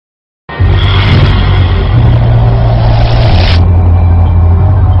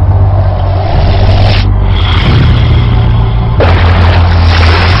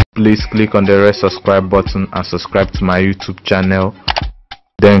please click on the red subscribe button and subscribe to my YouTube channel.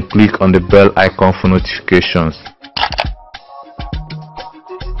 Then click on the bell icon for notifications.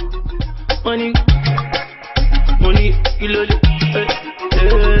 Money,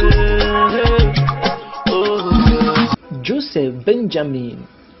 Joseph Benjamin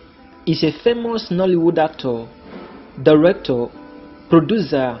is a famous Nollywood actor, director,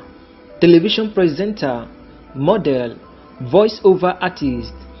 producer, television presenter, model, voice-over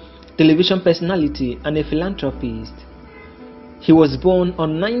artist, television personality, and a philanthropist. He was born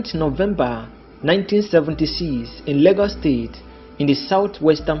on 9th November 1976 in Lagos State in the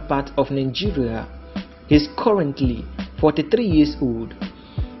southwestern part of Nigeria. He is currently 43 years old.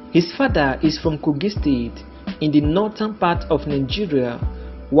 His father is from Kogi State in the northern part of Nigeria,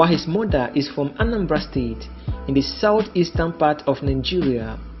 while his mother is from Anambra State in the southeastern part of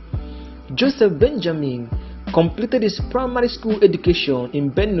Nigeria. Joseph Benjamin completed his primary school education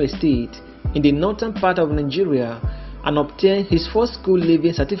in Benue State in the northern part of Nigeria and obtained his first school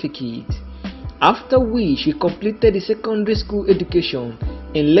leaving certificate, after which he completed his secondary school education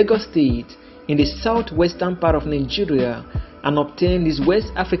in Lagos State in the southwestern part of Nigeria and obtained his West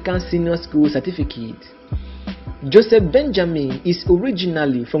African Senior School certificate. Joseph Benjamin is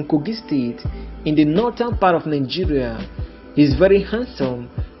originally from Kogi State in the northern part of Nigeria. He is very handsome,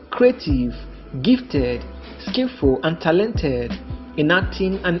 creative, gifted, skillful and talented in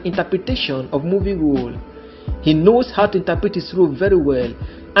acting and interpretation of movie role. He knows how to interpret his role very well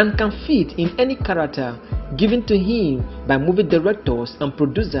and can fit in any character given to him by movie directors and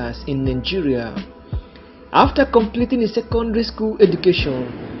producers in Nigeria. After completing his secondary school education,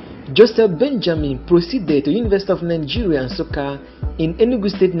 Joseph Benjamin proceeded to University of Nigeria Nsukka in Enugu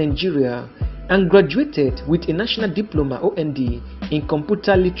State, Nigeria, and graduated with a National Diploma (OND) in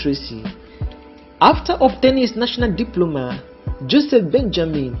Computer Literacy. After obtaining his National Diploma, Joseph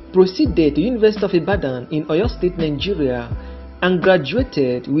Benjamin proceeded to University of Ibadan in Oyo State, Nigeria, and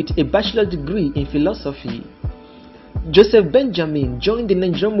graduated with a bachelor's degree in philosophy. Joseph Benjamin joined the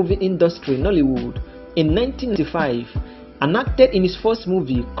Nigerian movie industry Nollywood in 1995 and acted in his first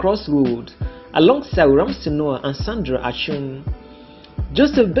movie Crossroads alongside Ramsey Noah and Sandra Achun.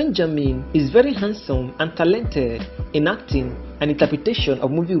 Joseph Benjamin is very handsome and talented in acting and interpretation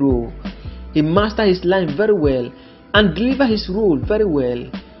of movie role. He mastered his line very well and delivered his role very well.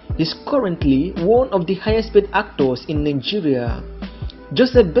 He is currently one of the highest paid actors in Nigeria.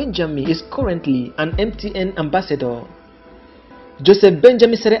 Joseph Benjamin is currently an MTN ambassador. Joseph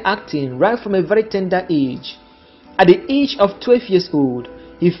Benjamin started acting right from a very tender age. At the age of 12 years old,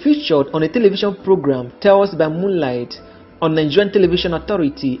 he featured on a television program Tales by Moonlight on Nigerian Television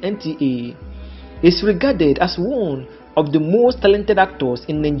Authority (NTA). He is regarded as one of the most talented actors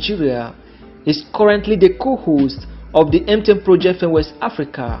in Nigeria. He is currently the co-host of the MTN project in West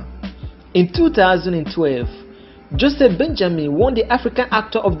Africa. In 2012, Joseph Benjamin won the African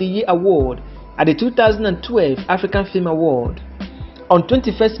Actor of the Year award at the 2012 African Film Award. On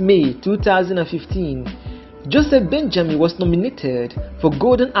 21st May 2015, Joseph Benjamin was nominated for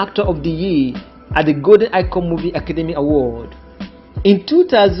Golden Actor of the Year at the Golden Icon Movie Academy Award. In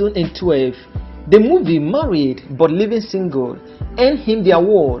 2012, the movie Married but Living Single earned him the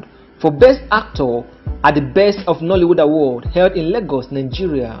award for Best Actor at the Best of Nollywood Award held in Lagos,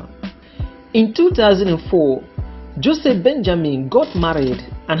 Nigeria. In 2004, Joseph Benjamin got married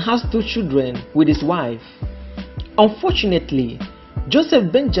and has 2 children with his wife. Unfortunately,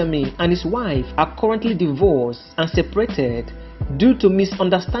 Joseph Benjamin and his wife are currently divorced and separated due to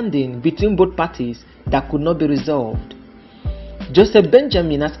misunderstanding between both parties that could not be resolved. Joseph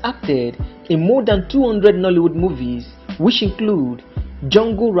Benjamin has acted in more than 200 Nollywood movies, which include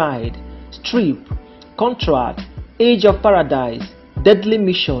Jungle Ride, Strip, Contract, Age of Paradise, Deadly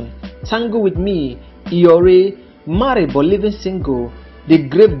Mission, Tango with Me, Iore, Married but Living Single, The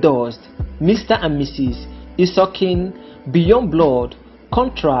Grape Dust, Mr. and Mrs., Isokin, Beyond Blood,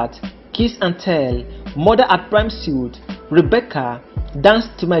 Contract, Kiss and Tell, Mother at Prime Suit, Rebecca, Dance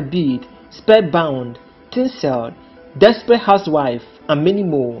to My Beat, Spellbound, Tinsel, Desperate Housewife, and many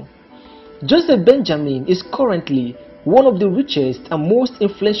more. Joseph Benjamin is currently one of the richest and most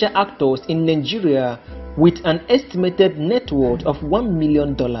influential actors in Nigeria with an estimated net worth of $1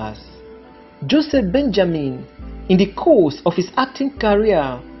 million. Joseph Benjamin, in the course of his acting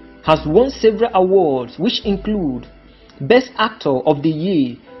career, has won several awards which include Best Actor of the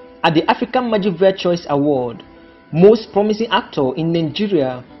Year at the African Magic Viewers Choice Award, Most Promising Actor in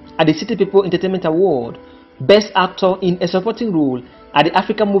Nigeria at the City People Entertainment Award, Best Actor in a Supporting Role at the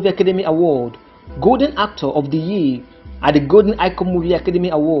African Movie Academy Award, Golden Actor of the Year at the Golden Icon Movie Academy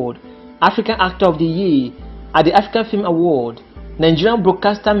Award, African Actor of the Year at the African Film Award, Nigerian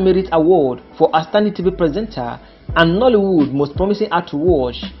Broadcaster Merit Award for Outstanding TV Presenter, and Nollywood Most Promising Art to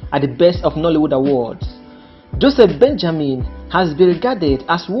Watch at the Best of Nollywood Awards. Joseph Benjamin has been regarded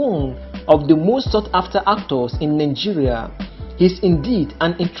as one of the most sought-after actors in Nigeria. He is indeed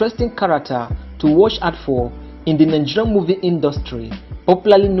an interesting character to watch out for in the Nigerian movie industry,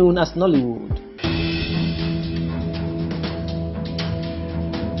 popularly known as Nollywood.